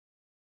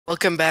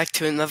Welcome back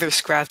to another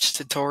Scratch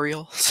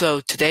tutorial.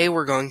 So today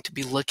we're going to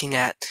be looking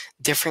at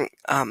different.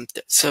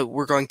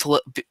 We're going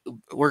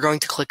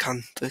to click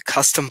on the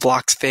custom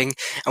blocks thing,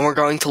 and we're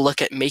going to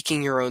look at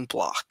making your own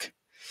block.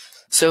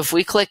 So if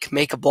we click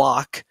make a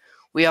block,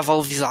 we have all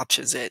of these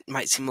options. It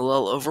might seem a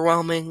little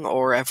overwhelming,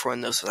 or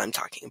everyone knows what I'm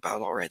talking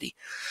about already.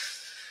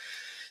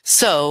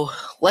 So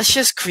let's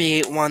just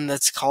create one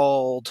that's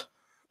called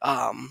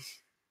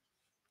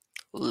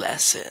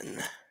lesson.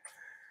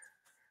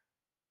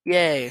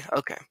 Yay!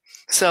 Okay.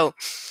 So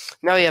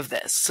now we have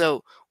this.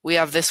 So we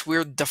have this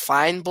weird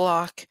define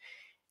block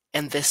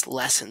and this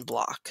lesson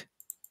block.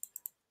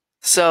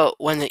 So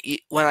when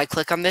I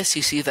click on this,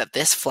 you see that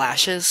this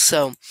flashes.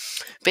 So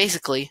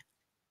basically,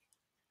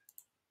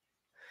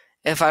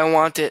 if I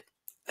want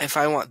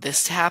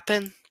this to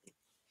happen,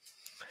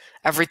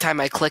 every time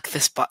I click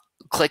this,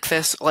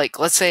 like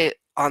let's say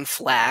on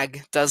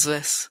flag does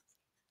this.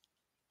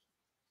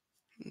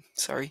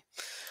 Sorry,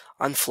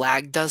 on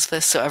flag does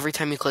this. So every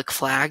time you click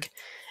flag,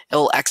 it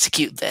will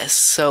execute this.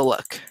 So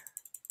look.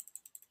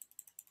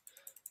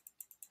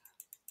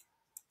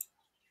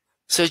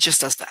 So it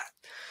just does that.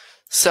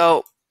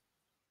 So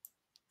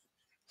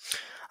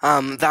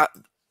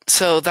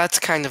that's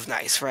kind of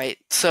nice, right?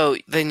 So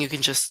then you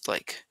can just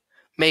like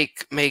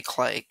make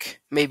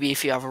like maybe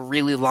if you have a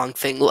really long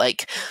thing,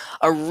 like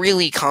a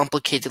really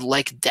complicated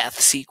like death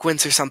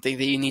sequence or something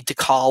that you need to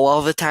call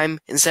all the time,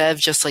 instead of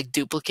just like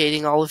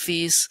duplicating all of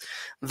these,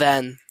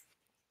 then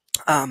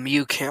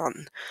you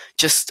can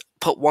just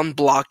put one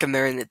block in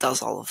there and it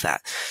does all of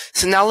that.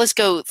 So now let's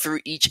go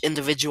through each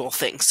individual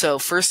thing. So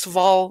first of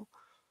all,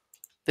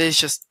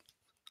 this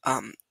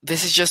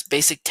is just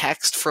basic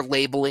text for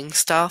labeling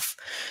stuff.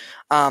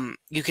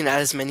 You can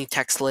add as many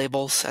text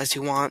labels as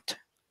you want.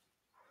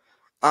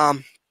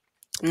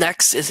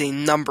 Next is a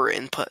number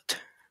input.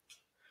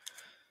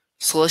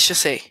 So let's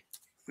just say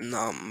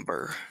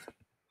number.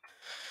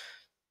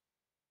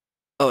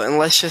 Oh, and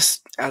let's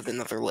just add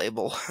another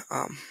label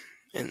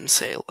and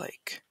say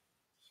like.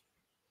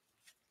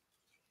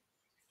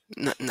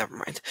 Never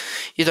mind.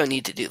 You don't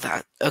need to do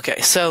that. Okay,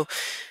 so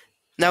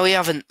now we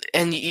have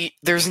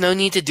there's no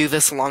need to do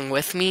this along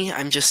with me.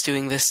 I'm just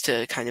doing this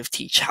to kind of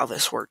teach how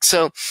this works.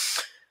 So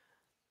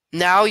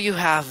now you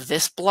have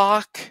this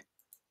block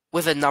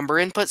with a number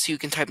input, so you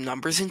can type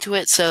numbers into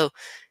it. So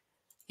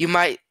you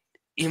might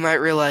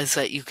realize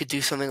that you could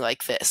do something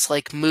like this,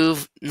 like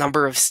move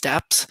number of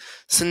steps.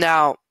 So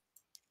now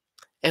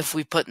if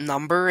we put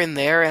number in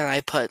there and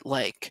I put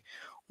like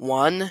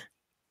 1,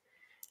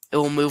 it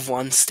will move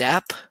 1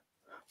 step.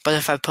 But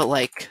if I put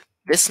like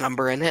this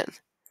number in it,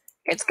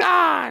 it's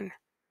gone,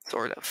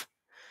 sort of.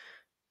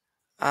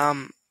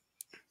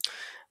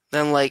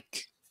 Then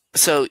like,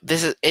 so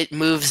it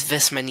moves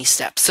this many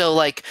steps. So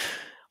like,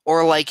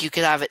 or like you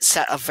could have it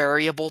set a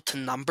variable to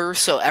number.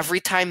 So every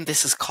time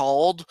this is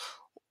called,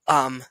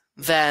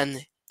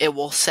 then it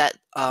will set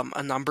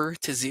a number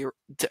to 0,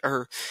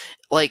 or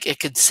like it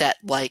could set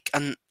like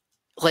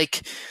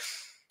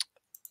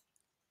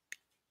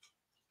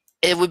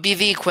it would be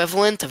the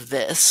equivalent of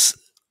this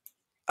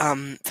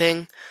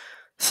thing.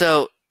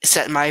 So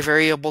set my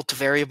variable to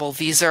variable.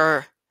 These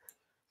are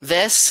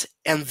this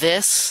and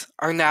this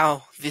are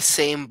now the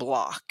same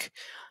block,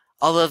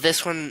 although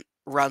this one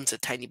runs a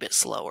tiny bit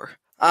slower.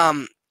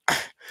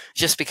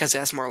 Just because it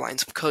has more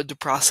lines of code to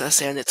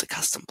process and it's a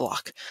custom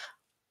block.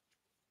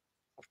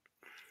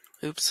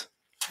 Oops,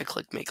 I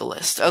clicked make a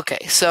list.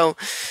 Okay, so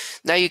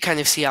now you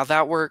kind of see how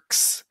that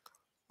works.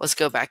 Let's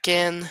go back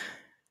in.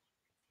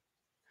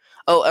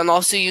 Oh, and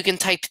also you can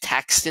type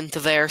text into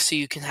there, so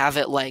you can have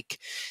it like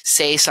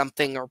say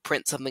something or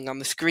print something on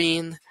the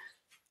screen.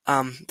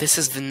 This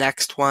is the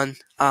next one.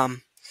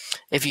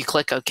 If you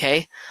click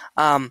OK,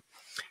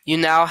 you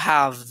now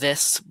have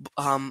this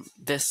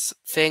this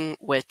thing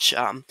which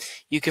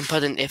you can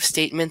put an if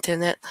statement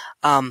in it.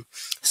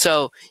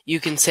 So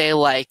you can say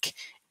like,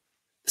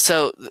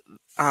 so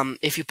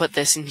if you put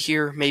this in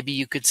here, maybe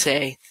you could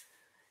say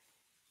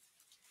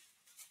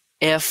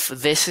if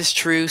this is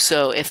true,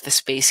 so if the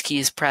space key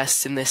is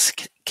pressed in this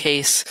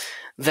case,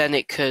 then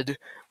it could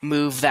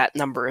move that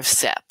number of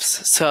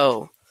steps.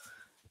 So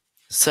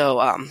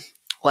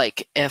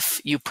like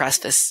if you press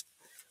this,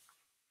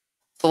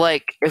 so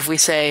like if we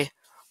say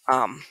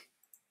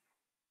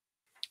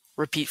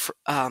repeat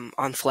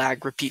on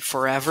flag, repeat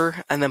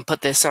forever, and then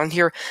put this on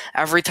here,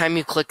 every time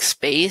you click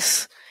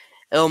space,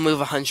 it'll move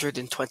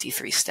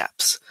 123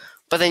 steps.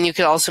 But then you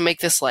could also make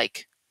this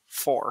like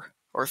 4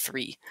 or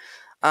 3,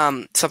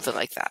 something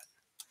like that.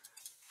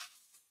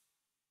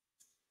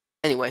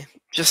 Anyway,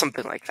 just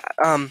something like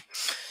that.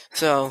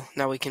 So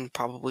now we can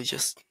probably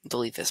just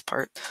delete this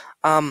part.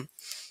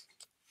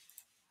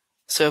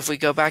 So if we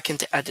go back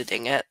into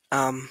editing it,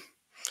 the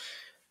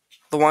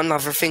one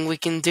other thing we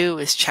can do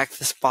is check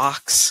this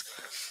box.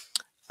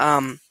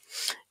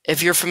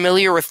 If you're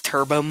familiar with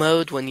turbo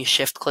mode, when you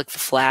shift click the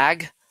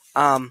flag,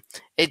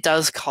 it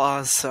does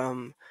cause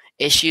some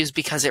issues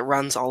because it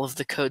runs all of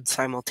the code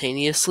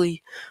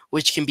simultaneously,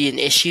 which can be an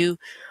issue.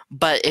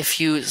 But if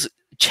you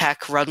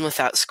check run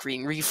without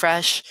screen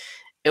refresh,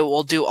 it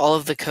will do all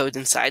of the code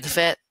inside of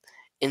it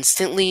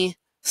instantly.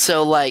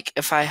 So like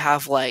if I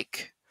have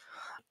like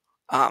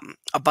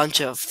a bunch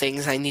of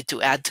things I need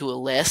to add to a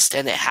list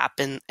and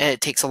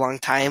it takes a long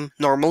time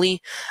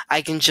normally,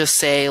 I can just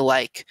say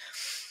like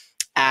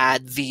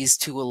add these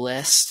to a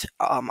list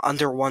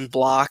under one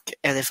block,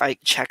 and if I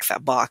check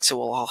that box, it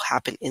will all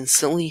happen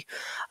instantly.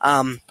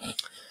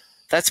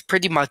 That's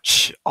pretty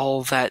much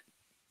all that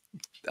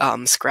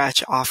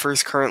Scratch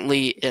offers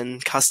currently in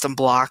custom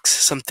blocks.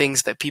 Some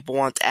things that people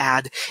want to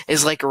add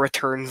is like a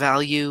return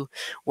value,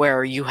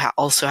 where you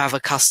also have a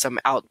custom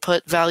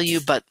output value,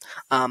 but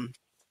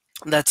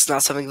that's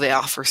not something they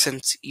offer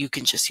since you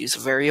can just use a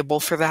variable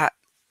for that.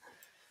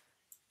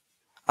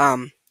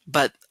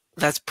 But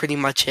that's pretty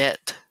much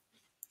it.